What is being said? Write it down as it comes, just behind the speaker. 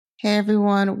Hey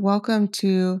everyone, welcome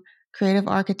to Creative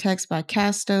Architects by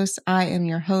Castos. I am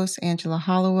your host, Angela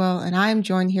Hollowell, and I am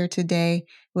joined here today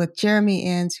with Jeremy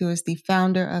Enns, who is the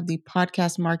founder of the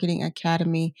Podcast Marketing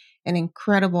Academy, an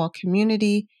incredible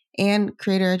community and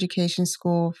creator education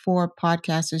school for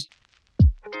podcasters.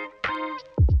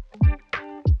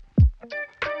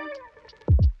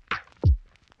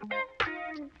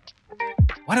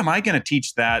 What am I going to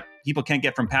teach that people can't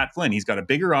get from Pat Flynn? He's got a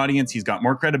bigger audience. He's got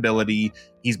more credibility.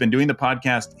 He's been doing the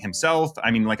podcast himself.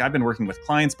 I mean, I've been working with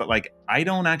clients, but I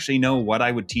don't actually know what I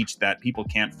would teach that people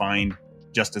can't find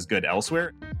just as good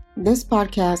elsewhere. This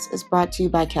podcast is brought to you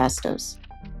by Castos.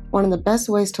 One of the best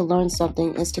ways to learn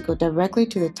something is to go directly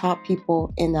to the top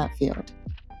people in that field.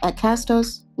 At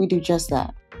Castos, we do just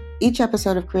that. Each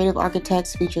episode of Creative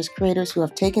Architects features creators who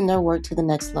have taken their work to the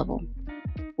next level.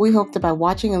 We hope that by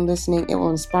watching and listening, it will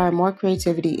inspire more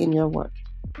creativity in your work.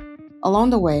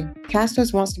 Along the way,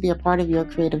 Castos wants to be a part of your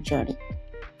creative journey.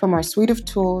 From our suite of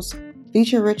tools,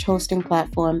 feature-rich hosting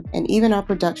platform, and even our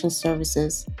production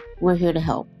services, we're here to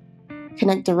help.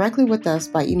 Connect directly with us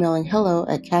by emailing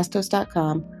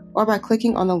hello@castos.com or by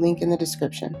clicking on the link in the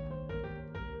description.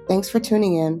 Thanks for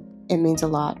tuning in. It means a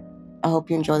lot. I hope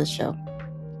you enjoy the show.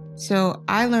 So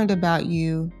I learned about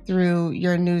you through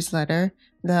your newsletter,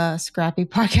 the Scrappy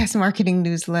Podcast Marketing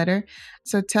Newsletter.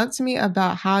 So talk to me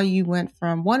about how you went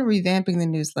from revamping the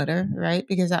newsletter, right?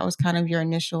 Because that was kind of your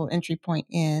initial entry point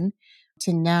in,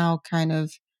 to now kind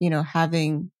of,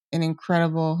 having an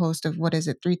incredible host of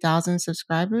 3,000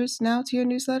 subscribers now to your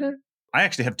newsletter? I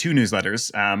actually have two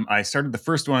newsletters. I started the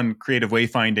first one, Creative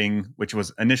Wayfinding, which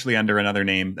was initially under another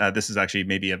name. This is actually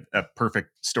maybe a perfect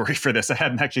story for this. I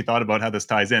hadn't actually thought about how this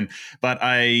ties in. But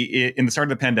in the start of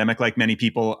the pandemic, like many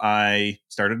people, I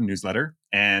started a newsletter.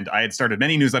 And I had started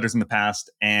many newsletters in the past,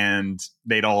 and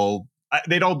they'd all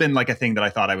been like a thing that I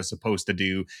thought I was supposed to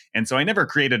do. And so I never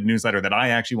created a newsletter that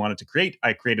I actually wanted to create.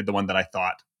 I created the one that I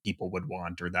thought people would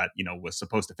want, or that, was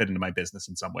supposed to fit into my business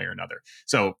in some way or another.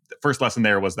 So the first lesson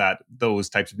there was that those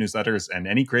types of newsletters and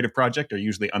any creative project are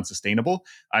usually unsustainable.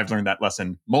 I've learned that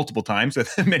lesson multiple times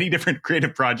with many different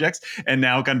creative projects, and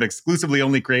now kind of exclusively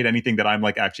only create anything that I'm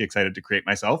actually excited to create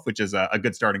myself, which is a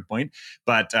good starting point.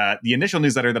 But the initial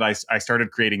newsletter that I started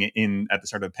creating at the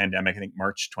start of the pandemic, I think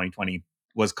March 2020,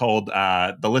 was called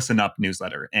the Listen Up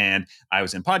newsletter. And I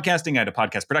was in podcasting. I had a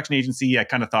podcast production agency. I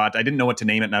kind of thought, I didn't know what to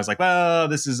name it. And I was like, well,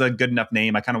 this is a good enough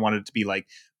name. I kind of wanted it to be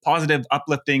positive,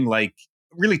 uplifting,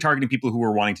 really targeting people who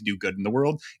were wanting to do good in the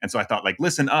world. And so I thought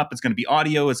Listen Up, it's going to be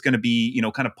audio. It's going to be,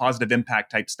 kind of positive impact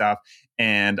type stuff.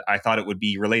 And I thought it would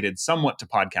be related somewhat to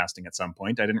podcasting at some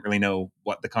point. I didn't really know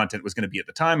what the content was going to be at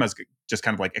the time. I was just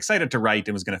kind of excited to write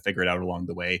and was going to figure it out along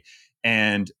the way.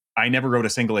 And I never wrote a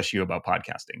single issue about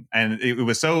podcasting. And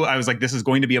I was like, this is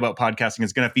going to be about podcasting.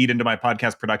 It's going to feed into my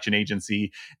podcast production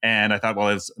agency. And I thought, well,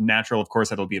 it's natural, of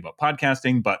course, it'll be about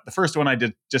podcasting. But the first one I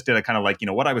did a kind of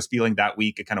what I was feeling that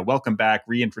week, a kind of welcome back,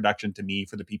 reintroduction to me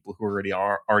for the people who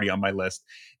already on my list.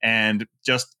 And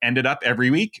just ended up every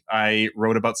week, I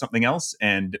wrote about something else.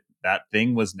 And that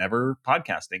thing was never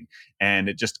podcasting. And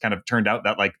it just kind of turned out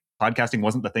that podcasting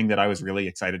wasn't the thing that I was really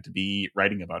excited to be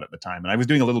writing about at the time. And I was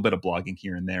doing a little bit of blogging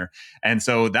here and there. And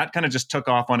so that kind of just took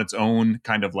off on its own,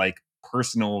 kind of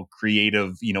personal,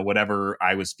 creative, whatever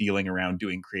I was feeling around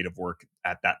doing creative work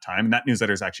at that time. And that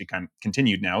newsletter is actually kind of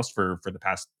continued now for the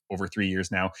past over 3 years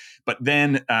now. But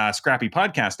then Scrappy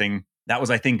Podcasting, that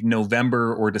was, I think,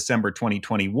 November or December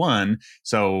 2021.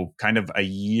 So kind of a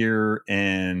year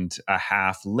and a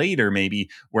half later, maybe,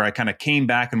 where I kind of came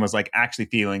back and was actually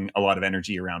feeling a lot of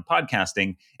energy around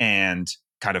podcasting, and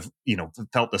kind of,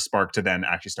 felt the spark to then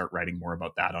actually start writing more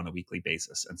about that on a weekly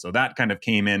basis. And so that kind of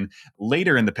came in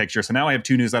later in the picture. So now I have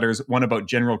two newsletters, one about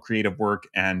general creative work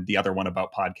and the other one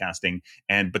about podcasting.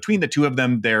 And between the two of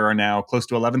them, there are now close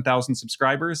to 11,000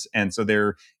 subscribers. And so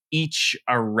they're each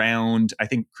around, I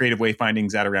think Creative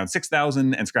Wayfinding's at around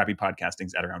 6,000 and Scrappy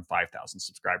Podcasting's at around 5,000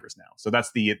 subscribers now. So that's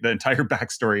the entire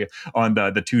backstory on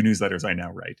the two newsletters I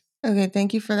now write. Okay,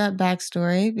 thank you for that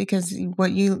backstory, because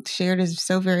what you shared is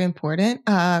so very important.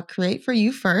 Create for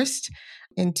you first,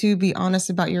 and two, be honest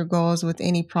about your goals with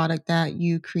any product that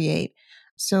you create.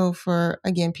 So for,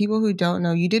 again, people who don't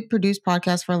know, you did produce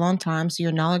podcasts for a long time. So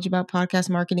your knowledge about podcast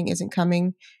marketing isn't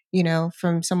coming,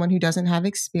 from someone who doesn't have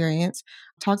experience.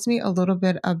 Talk to me a little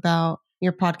bit about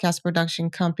your podcast production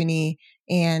company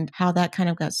and how that kind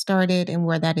of got started and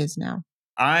where that is now.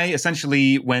 I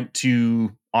essentially went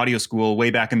to audio school way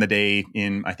back in the day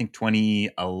in, I think,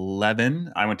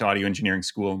 2011. I went to audio engineering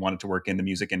school and wanted to work in the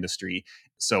music industry.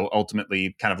 So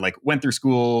ultimately, kind of like went through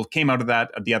school, came out of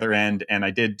that at the other end, and I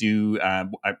did do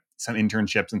some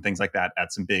internships and things like that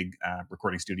at some big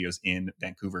recording studios in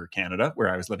Vancouver, Canada,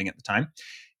 where I was living at the time.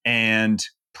 And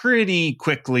pretty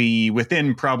quickly,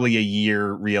 within probably a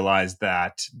year, realized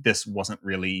that this wasn't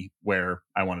really where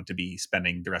I wanted to be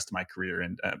spending the rest of my career.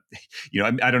 And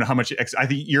I don't know how much. I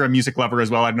think you're a music lover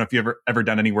as well. I don't know if you've ever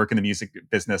done any work in the music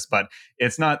business, but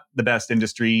it's not the best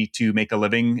industry to make a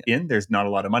living in. There's not a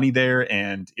lot of money there,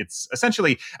 and it's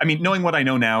essentially, I mean, knowing what I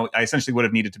know now, I essentially would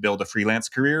have needed to build a freelance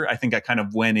career. I think I kind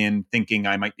of went in thinking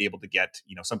I might be able to get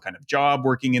some kind of job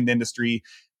working in the industry.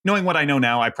 Knowing what I know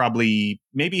now, I probably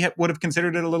maybe would have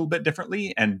considered it a little bit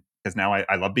differently. And because now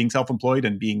I love being self-employed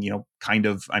and being, kind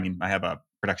of, I mean, I have a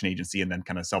production agency and then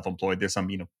kind of self-employed. There's some,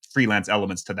 freelance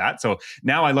elements to that. So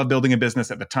now I love building a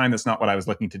business. At the time, that's not what I was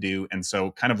looking to do. And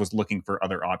so kind of was looking for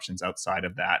other options outside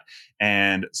of that.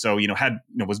 And so,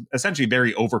 was essentially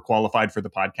very overqualified for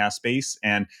the podcast space.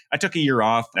 And I took a year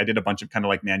off. I did a bunch of kind of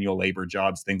like manual labor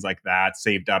jobs, things like that,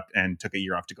 saved up and took a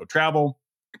year off to go travel.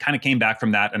 Kind of came back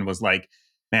from that and was like,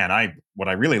 man, what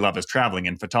I really love is traveling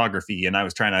and photography. And I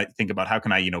was trying to think about how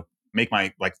can I, make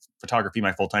my like photography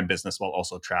my full-time business while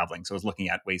also traveling. So I was looking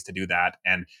at ways to do that.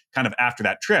 And kind of after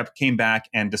that trip, came back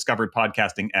and discovered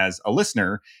podcasting as a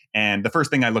listener. And the first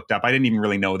thing I looked up, I didn't even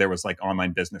really know there was like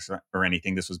online business or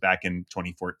anything. This was back in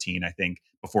 2014, I think,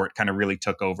 before it kind of really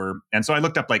took over. And so I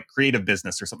looked up like creative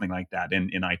business or something like that in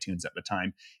iTunes at the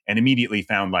time, and immediately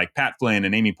found like Pat Flynn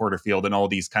and Amy Porterfield and all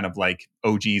these kind of like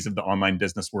OGs of the online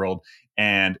business world,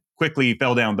 and quickly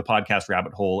fell down the podcast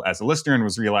rabbit hole as a listener and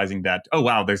was realizing that, oh,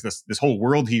 wow, there's this whole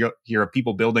world here of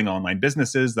people building online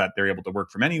businesses that they're able to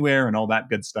work from anywhere and all that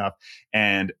good stuff.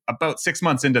 And about 6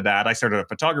 months into that, I started a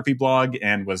photography blog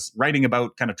and was writing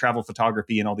about kind of travel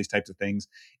photography and all these types of things.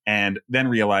 And then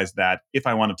realized that if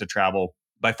I wanted to travel,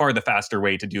 by far the faster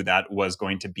way to do that was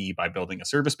going to be by building a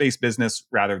service-based business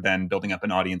rather than building up an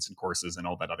audience and courses and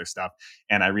all that other stuff.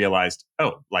 And I realized,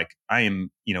 oh, like I am,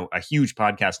 a huge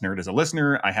podcast nerd as a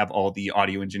listener. I have all the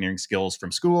audio engineering skills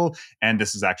from school, and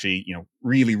this is actually,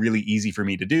 really, really easy for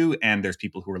me to do. And there's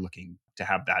people who are looking to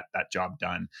have that job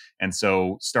done. And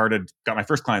so got my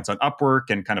first clients on Upwork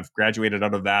and kind of graduated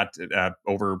out of that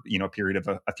over, a period of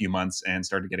a few months, and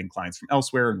started getting clients from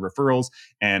elsewhere and referrals,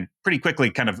 and pretty quickly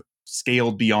kind of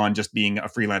scaled beyond just being a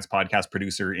freelance podcast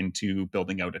producer into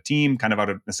building out a team kind of out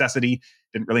of necessity.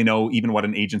 Didn't really know even what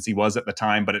an agency was at the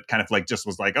time, but it kind of like just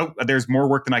was like, oh, there's more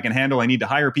work than I can handle. I need to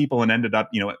hire people, and ended up,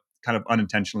 kind of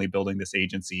unintentionally building this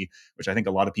agency, which I think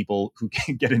a lot of people who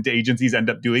get into agencies end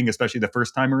up doing, especially the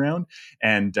first time around.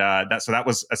 And that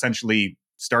was essentially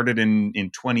started in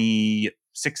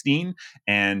 2016,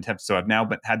 and I've now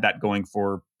had that going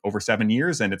for over 7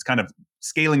 years, and it's kind of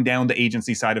scaling down the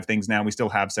agency side of things now. We still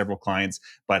have several clients,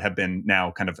 but have been now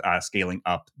kind of scaling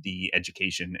up the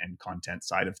education and content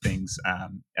side of things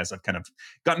as I've kind of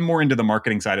gotten more into the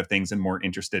marketing side of things and more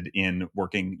interested in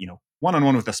working,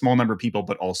 one-on-one with a small number of people,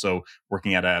 but also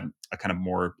working at a kind of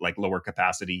more like lower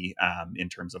capacity in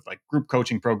terms of like group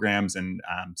coaching programs and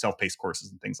self-paced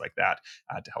courses and things like that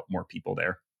to help more people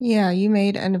there. Yeah, you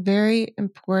made a very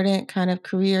important kind of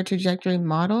career trajectory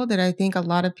model that I think a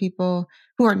lot of people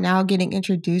who are now getting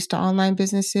introduced to online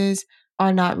businesses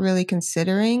are not really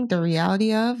considering the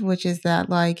reality of, which is that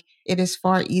like it is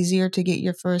far easier to get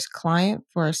your first client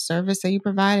for a service that you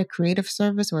provide, a creative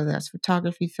service, whether that's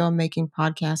photography, filmmaking,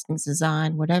 podcasting,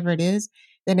 design, whatever it is,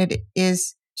 than it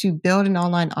is to build an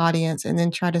online audience and then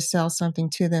try to sell something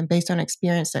to them based on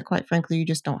experience that quite frankly you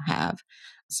just don't have.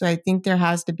 So I think there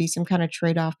has to be some kind of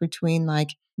trade-off between like,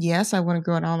 yes, I want to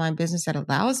grow an online business that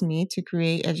allows me to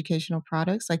create educational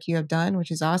products like you have done,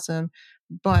 which is awesome.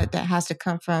 But that has to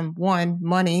come from one,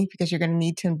 money, because you're going to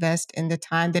need to invest in the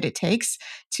time that it takes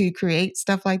to create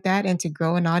stuff like that and to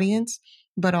grow an audience,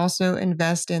 but also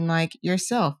invest in like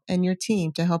yourself and your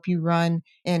team to help you run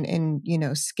and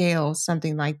scale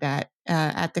something like that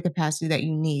at the capacity that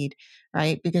you need,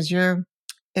 right? Because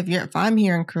if I'm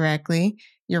hearing correctly,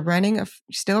 you're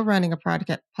still running a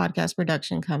podcast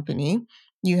production company.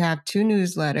 You have 2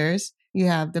 newsletters. You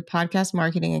have the Podcast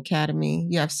Marketing Academy.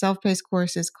 You have self-paced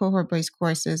courses, cohort-based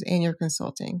courses, and your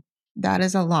consulting. That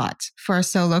is a lot for a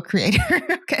solo creator.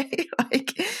 Okay.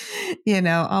 Like,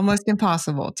 almost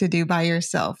impossible to do by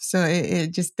yourself. So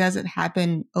it just doesn't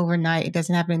happen overnight. It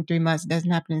doesn't happen in 3 months. It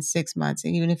doesn't happen in 6 months.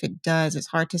 And even if it does, it's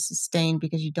hard to sustain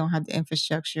because you don't have the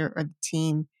infrastructure or the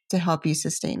team to help you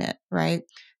sustain it. Right.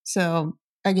 So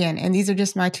again, and these are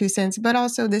just my 2 cents, but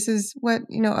also this is what,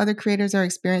 other creators are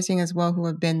experiencing as well who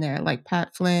have been there, like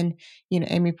Pat Flynn,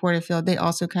 Amy Porterfield. They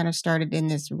also kind of started in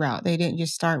this route. They didn't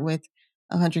just start with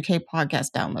 100K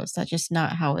podcast downloads. That's just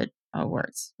not how it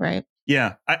works, right?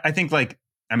 Yeah, I think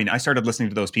I started listening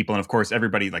to those people, and of course,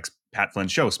 everybody likes Pat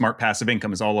Flynn's show. Smart Passive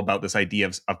Income is all about this idea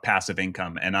of passive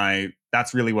income, and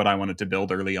that's really what I wanted to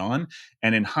build early on.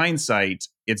 And in hindsight,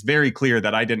 it's very clear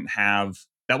that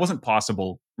that wasn't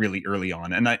possible really early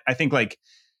on. And I think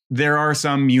there are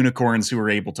some unicorns who are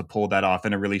able to pull that off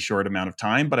in a really short amount of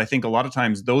time, but I think a lot of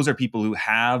times those are people who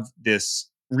have this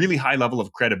really high level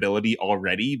of credibility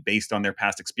already based on their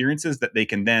past experiences that they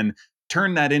can then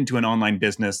turn that into an online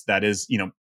business that is,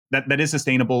 that is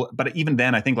sustainable. But even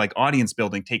then, I think audience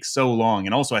building takes so long.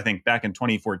 And also, I think back in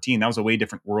 2014, that was a way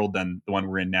different world than the one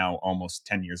we're in now, almost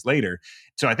 10 years later.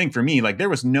 So I think for me, there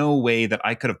was no way that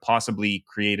I could have possibly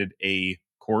created a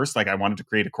course. I wanted to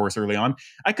create a course early on.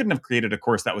 I couldn't have created a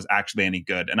course that was actually any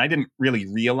good. And I didn't really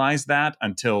realize that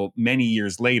until many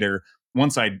years later,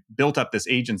 once I built up this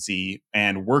agency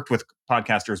and worked with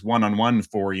podcasters one-on-one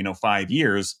for, 5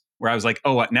 years, where I was like,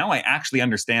 oh, now I actually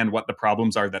understand what the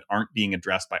problems are that aren't being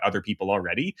addressed by other people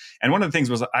already. And one of the things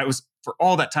was for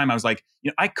all that time, I was like,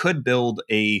 I could build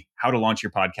a how to launch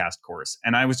your podcast course.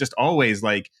 And I was just always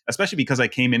especially because I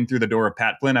came in through the door of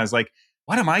Pat Flynn, I was like,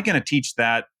 what am I going to teach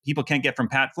that people can't get from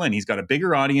Pat Flynn? He's got a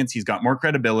bigger audience. He's got more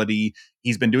credibility.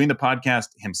 He's been doing the podcast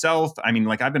himself.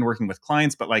 I've been working with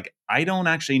clients, but I don't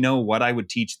actually know what I would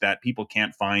teach that people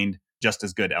can't find just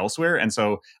as good elsewhere. And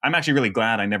so I'm actually really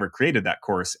glad I never created that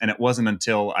course. And it wasn't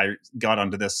until I got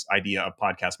onto this idea of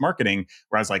podcast marketing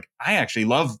where I was like, I actually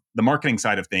love the marketing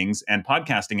side of things, and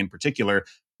podcasting in particular.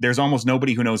 There's almost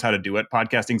nobody who knows how to do it.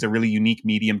 Podcasting is a really unique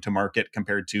medium to market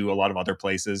compared to a lot of other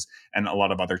places and a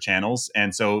lot of other channels.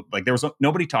 And so there was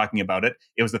nobody talking about it.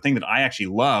 It was the thing that I actually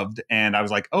loved. And I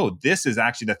was like, oh, this is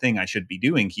actually the thing I should be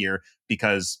doing here,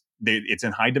 because it's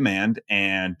in high demand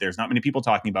and there's not many people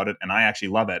talking about it, and I actually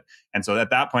love it. And so at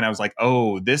that point I was like,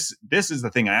 oh, this is the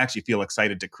thing I actually feel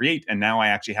excited to create. And now I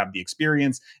actually have the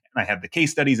experience and I have the case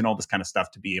studies and all this kind of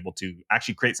stuff to be able to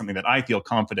actually create something that I feel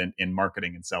confident in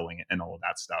marketing and selling and all of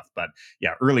that stuff. But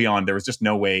yeah, early on, there was just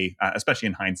no way, especially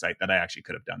in hindsight, that I actually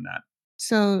could have done that.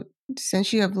 So,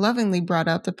 since you have lovingly brought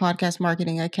up the Podcast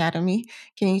Marketing Academy,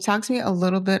 can you talk to me a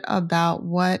little bit about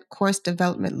what course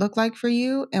development looked like for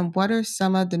you, and what are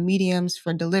some of the mediums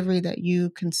for delivery that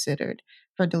you considered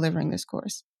for delivering this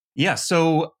course? Yeah.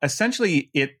 So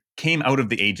essentially, it came out of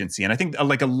the agency. And I think a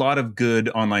lot of good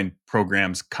online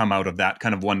programs come out of that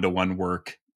kind of one-to-one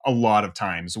work a lot of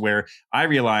times, where I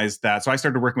realized that. So I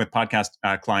started working with podcast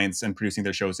clients and producing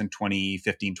their shows in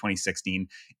 2015, 2016.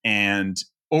 And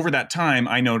over that time,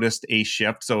 I noticed a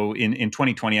shift. So in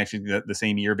 2020, actually the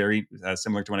same year, very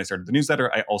similar to when I started the newsletter,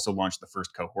 I also launched the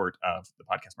first cohort of the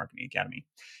Podcast Marketing Academy.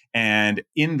 And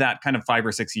in that kind of 5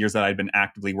 or 6 years that I'd been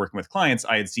actively working with clients,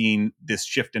 I had seen this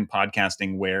shift in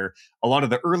podcasting where a lot of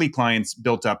the early clients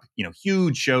built up,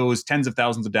 huge shows, tens of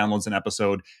thousands of downloads an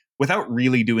episode without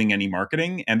really doing any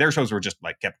marketing. And their shows were just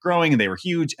kept growing and they were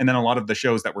huge. And then a lot of the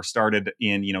shows that were started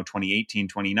in, 2018,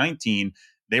 2019,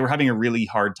 they were having a really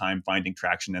hard time finding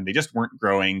traction and they just weren't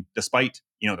growing despite,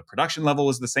 the production level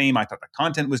was the same. I thought the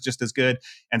content was just as good.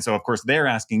 And so, of course, they're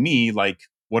asking me,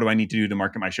 what do I need to do to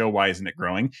market my show? Why isn't it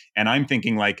growing? And I'm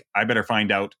thinking I better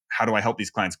find out, how do I help these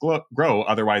clients grow?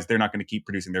 Otherwise, they're not going to keep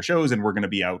producing their shows and we're going to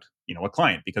be out, a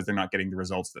client, because they're not getting the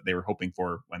results that they were hoping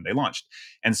for when they launched.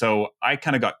 And so I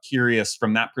kind of got curious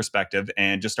from that perspective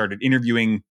and just started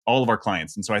interviewing all of our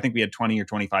clients. And so I think we had 20 or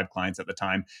 25 clients at the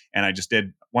time. And I just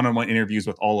did one-on-one interviews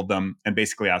with all of them and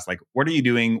basically asked, what are you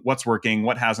doing? What's working?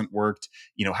 What hasn't worked?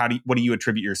 What do you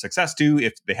attribute your success to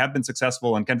if they have been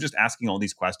successful? And kind of just asking all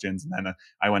these questions. And then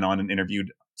I went on and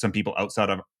interviewed some people outside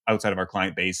of our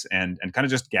client base and kind of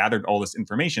just gathered all this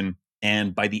information.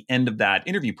 And by the end of that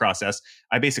interview process,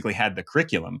 I basically had the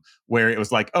curriculum where it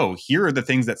was oh, here are the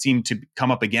things that seem to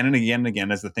come up again and again and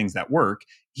again as the things that work.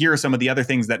 Here are some of the other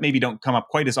things that maybe don't come up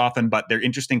quite as often, but they're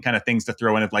interesting kind of things to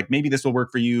throw in of maybe this will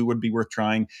work for you, would be worth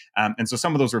trying. And so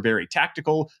some of those were very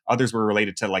tactical. Others were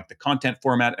related to the content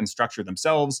format and structure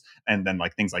themselves. And then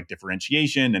things like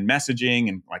differentiation and messaging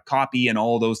and copy and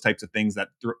all those types of things that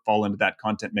fall into that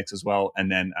content mix as well.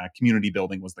 And then community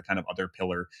building was the kind of other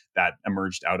pillar that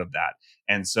emerged out of that.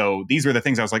 And so these were the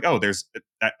things I was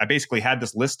I basically had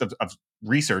this list of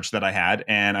research that I had,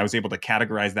 and I was able to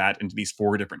categorize that into these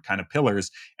 4 different kind of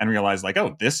pillars and realize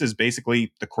oh, this is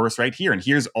basically the course right here. And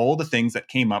here's all the things that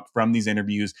came up from these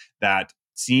interviews that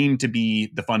seem to be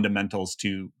the fundamentals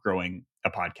to growing a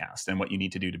podcast and what you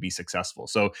need to do to be successful.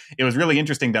 So it was really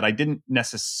interesting that I didn't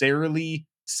necessarily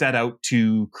set out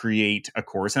to create a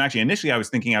course. And actually, initially, I was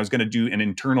thinking I was going to do an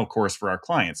internal course for our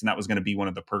clients. And that was going to be one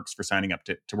of the perks for signing up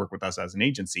to work with us as an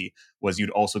agency, was you'd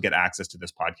also get access to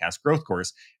this podcast growth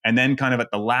course. And then kind of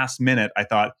at the last minute, I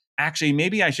thought, actually,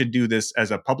 maybe I should do this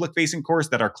as a public facing course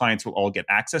that our clients will all get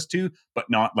access to, but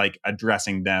not like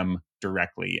addressing them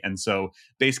directly. And so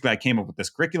basically, I came up with this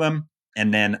curriculum,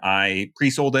 and then I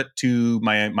pre-sold it to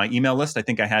my email list. I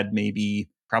think I had maybe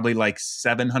probably like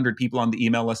 700 people on the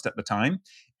email list at the time.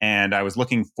 And I was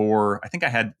looking for, I think I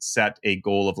had set a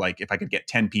goal of like, if I could get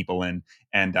 10 people in,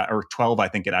 and or 12, I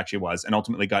think it actually was, and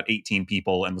ultimately got 18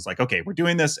 people, and was like, okay, we're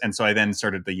doing this. And so I then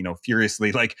started the,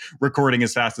 furiously like recording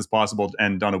as fast as possible,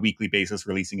 and on a weekly basis,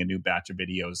 releasing a new batch of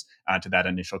videos to that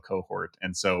initial cohort.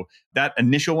 And so that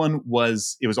initial one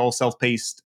it was all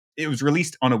self-paced. It was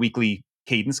released on a weekly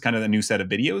cadence, kind of a new set of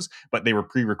videos, but they were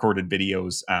pre-recorded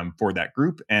videos for that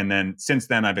group. And then since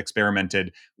then, I've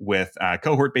experimented with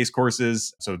cohort-based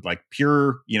courses, so like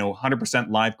pure, 100%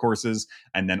 live courses,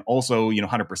 and then also,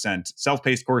 100%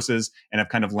 self-paced courses. And I've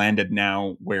kind of landed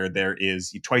now where there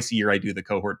is twice a year I do the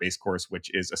cohort-based course, which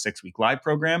is a 6-week live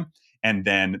program. And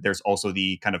then there's also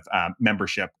the kind of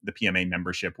membership, the PMA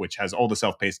membership, which has all the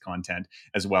self-paced content,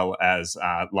 as well as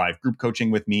live group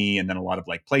coaching with me, and then a lot of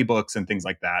like playbooks and things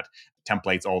like that,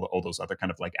 templates, all those other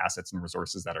kind of like assets and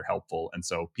resources that are helpful. And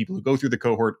so people who go through the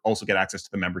cohort also get access to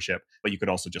the membership, but you could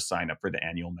also just sign up for the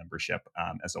annual membership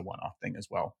as a one-off thing as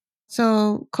well.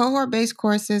 So cohort-based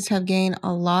courses have gained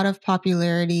a lot of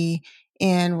popularity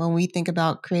in when we think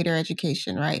about creator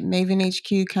education, right? Maven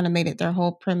HQ kind of made it their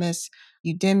whole premise.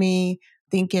 Udemy,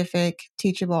 Thinkific,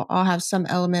 Teachable all have some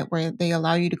element where they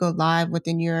allow you to go live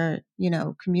within your,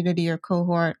 community or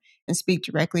cohort and speak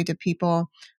directly to people.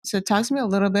 So talk to me a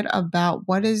little bit about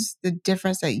what is the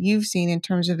difference that you've seen in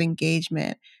terms of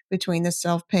engagement between the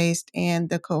self-paced and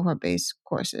the cohort-based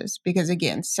courses. Because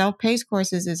again, self-paced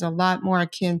courses is a lot more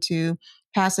akin to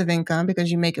passive income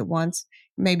because you make it once.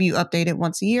 Maybe you update it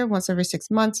once a year, once every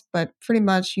 6 months, but pretty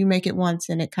much you make it once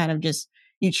and it kind of just,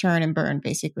 you churn and burn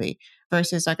basically,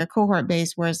 versus like a cohort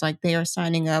based where it's like they are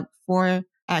signing up for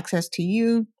access to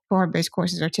you. Cohort based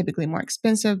courses are typically more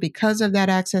expensive because of that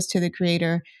access to the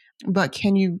creator. But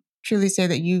can you truly say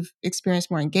that you've experienced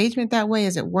more engagement that way?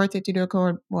 Is it worth it to do a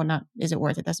cohort? Well, not, is it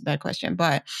worth it? That's a bad question.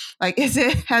 But like, has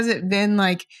it been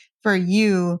like for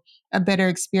you a better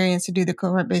experience to do the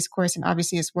cohort based course? And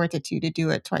obviously it's worth it to you to do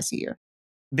it twice a year.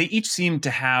 They each seem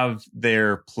to have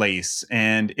their place.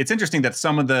 And it's interesting that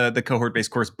some of the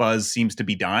cohort-based course buzz seems to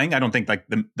be dying. I don't think like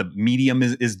the medium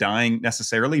is dying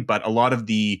necessarily, but a lot of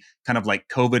the kind of like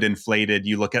COVID inflated,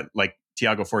 you look at like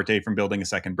Tiago Forte from Building a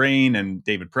Second Brain, and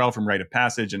David Perel from Rite of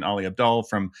Passage, and Ali Abdal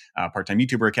from Part-Time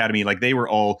YouTuber Academy, like they were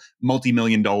all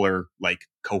multi-million dollar like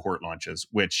cohort launches,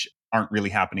 which aren't really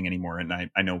happening anymore. And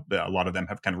I know that a lot of them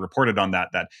have kind of reported on that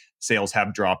sales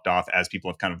have dropped off as people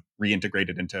have kind of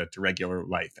reintegrated into regular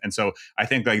life. And so I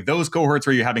think like those cohorts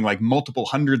where you're having like multiple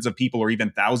hundreds of people or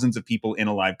even thousands of people in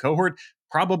a live cohort,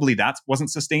 probably that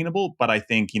wasn't sustainable. But I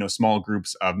think, small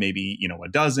groups of maybe, a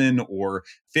dozen or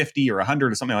 50 or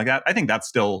 100 or something like that, I think that's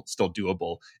still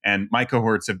doable. And my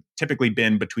cohorts have typically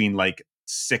been between like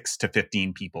 6 to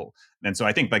 15 people. And so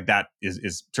I think like that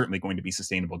is certainly going to be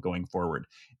sustainable going forward.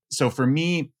 So for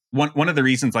me, one of the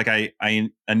reasons like I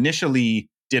initially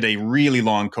did a really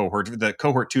long cohort, the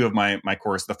cohort 2 of my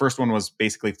course. The first one was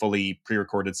basically fully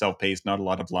pre-recorded, self-paced, not a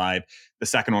lot of live. The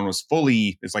second one was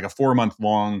it's like a 4-month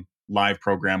long live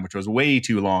program, which was way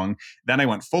too long. Then I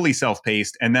went fully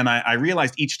self-paced. And then I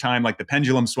realized each time like the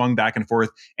pendulum swung back and forth,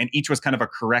 and each was kind of a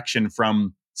correction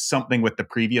from something with the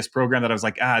previous program that I was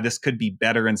like, this could be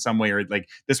better in some way, or like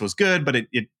this was good, but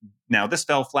it now this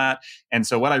fell flat. And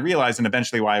so what I realized, and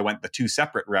eventually why I went the 2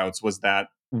 separate routes, was that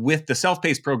with the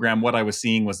self-paced program, what I was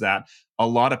seeing was that a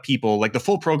lot of people, like the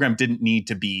full program didn't need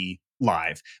to be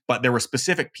live, but there were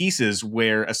specific pieces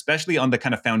where, especially on the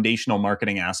kind of foundational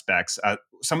marketing aspects,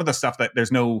 some of the stuff that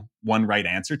there's no one right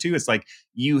answer to. It's like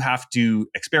you have to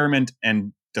experiment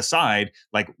and decide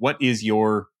like what is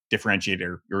your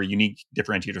differentiator, your unique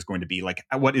differentiator is going to be, like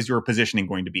what is your positioning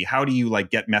going to be, how do you like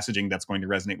get messaging that's going to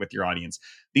resonate with your audience.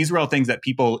 These were all things that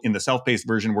people in the self-paced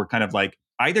version were kind of like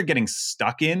either getting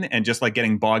stuck in and just like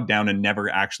getting bogged down and never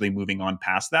actually moving on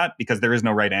past that, because there is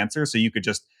no right answer, so you could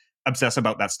just obsess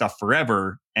about that stuff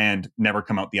forever and never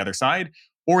come out the other side.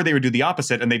 Or they would do the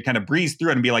opposite and they'd kind of breeze through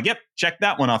it and be like, yep, check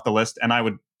that one off the list. And I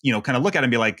would kind of look at it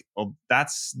and be like, well,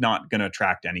 that's not going to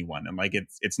attract anyone. And like,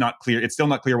 it's not clear. It's still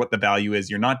not clear what the value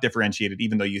is. You're not differentiated,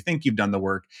 even though you think you've done the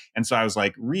work. And so I was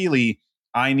like, really,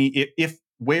 I need, if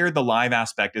where the live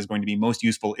aspect is going to be most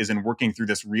useful is in working through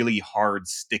this really hard,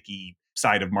 sticky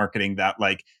side of marketing that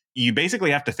like you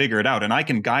basically have to figure it out. And I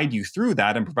can guide you through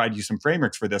that and provide you some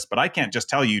frameworks for this, but I can't just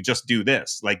tell you, just do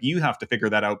this. Like, you have to figure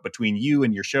that out between you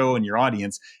and your show and your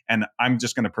audience. And I'm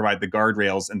just going to provide the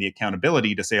guardrails and the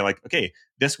accountability to say, like, okay,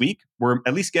 this week, we're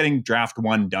at least getting draft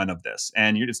 1 done of this.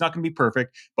 And it's not going to be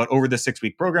perfect, but over the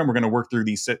 6-week program, we're going to work through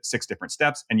these 6 different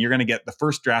steps, and you're going to get the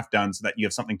first draft done so that you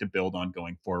have something to build on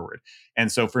going forward.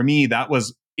 And so for me, that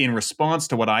was in response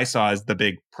to what I saw as the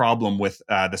big problem with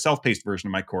the self-paced version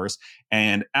of my course.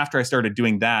 And after I started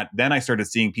doing that, then I started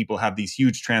seeing people have these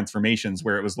huge transformations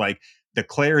where it was like the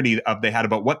clarity of they had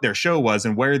about what their show was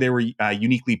and where they were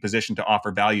uniquely positioned to offer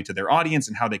value to their audience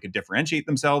and how they could differentiate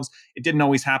themselves. It didn't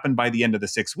always happen by the end of the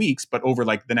 6 weeks, but over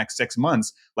like the next 6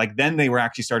 months, like then they were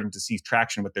actually starting to see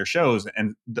traction with their shows.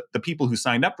 And the people who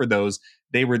signed up for those,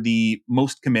 they were the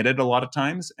most committed a lot of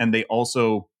times. And they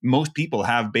also, most people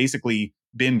have basically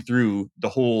been through the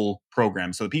whole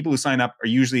program. So the people who sign up are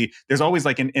usually, there's always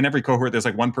like in every cohort, there's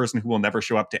like one person who will never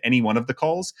show up to any one of the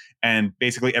calls. And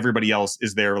basically everybody else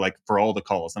is there like for all the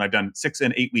calls. And I've done 6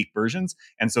 and 8 week versions.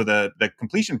 And so the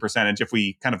completion percentage, if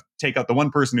we kind of take out the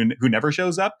one person who never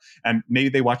shows up, and maybe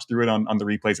they watch through it on the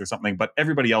replays or something, but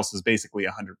everybody else is basically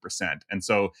 100%. And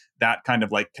so that kind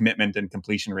of like commitment and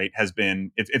completion rate has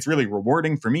been, it's really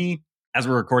rewarding for me. As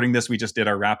we're recording this, we just did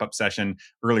our wrap-up session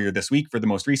earlier this week for the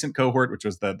most recent cohort, which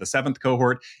was the 7th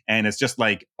cohort. And it's just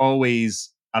like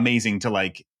always amazing to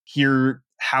like hear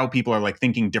how people are like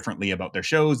thinking differently about their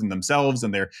shows and themselves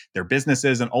and their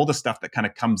businesses and all the stuff that kind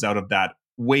of comes out of that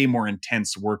way more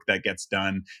intense work that gets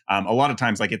done. A lot of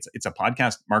times, like it's a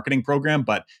podcast marketing program,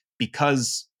 but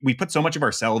because we put so much of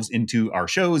ourselves into our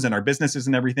shows and our businesses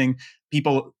and everything,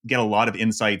 people get a lot of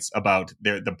insights about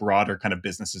the broader kind of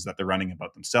businesses that they're running,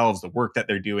 about themselves, the work that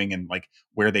they're doing, and like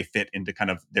where they fit into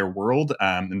kind of their world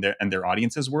and their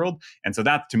audience's world. And so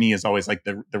that to me is always like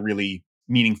the really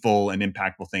meaningful and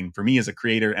impactful thing for me as a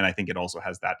creator. And I think it also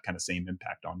has that kind of same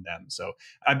impact on them. So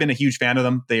I've been a huge fan of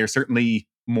them. They are certainly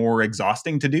more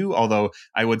exhausting to do. Although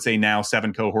I would say now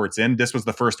 7 cohorts in, this was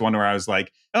the first one where I was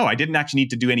like, oh, I didn't actually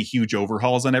need to do any huge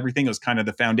overhauls on everything. It was kind of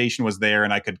the foundation was there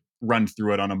and I could run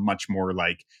through it on a much more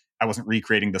like, I wasn't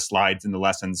recreating the slides and the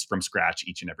lessons from scratch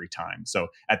each and every time. So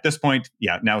at this point,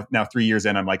 yeah, now 3 years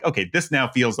in, I'm like, okay, this now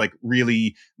feels like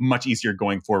really much easier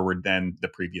going forward than the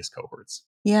previous cohorts.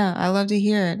 Yeah, I love to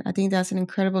hear it. I think that's an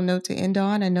incredible note to end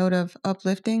on, a note of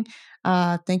uplifting.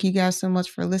 Thank you guys so much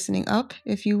for listening up,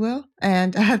 if you will.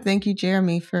 And thank you,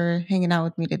 Jeremy, for hanging out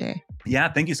with me today.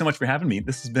 Yeah, thank you so much for having me.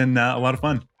 This has been a lot of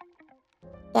fun.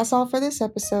 That's all for this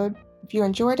episode. If you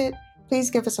enjoyed it,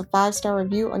 please give us a 5-star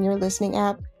review on your listening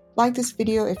app, like this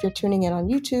video if you're tuning in on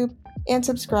YouTube, and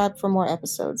subscribe for more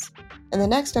episodes. In the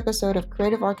next episode of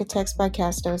Creative Architects by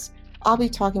Castos, I'll be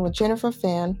talking with Jennifer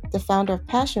Fan, the founder of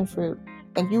Passion Fruit,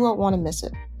 and you won't want to miss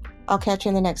it. I'll catch you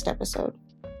in the next episode.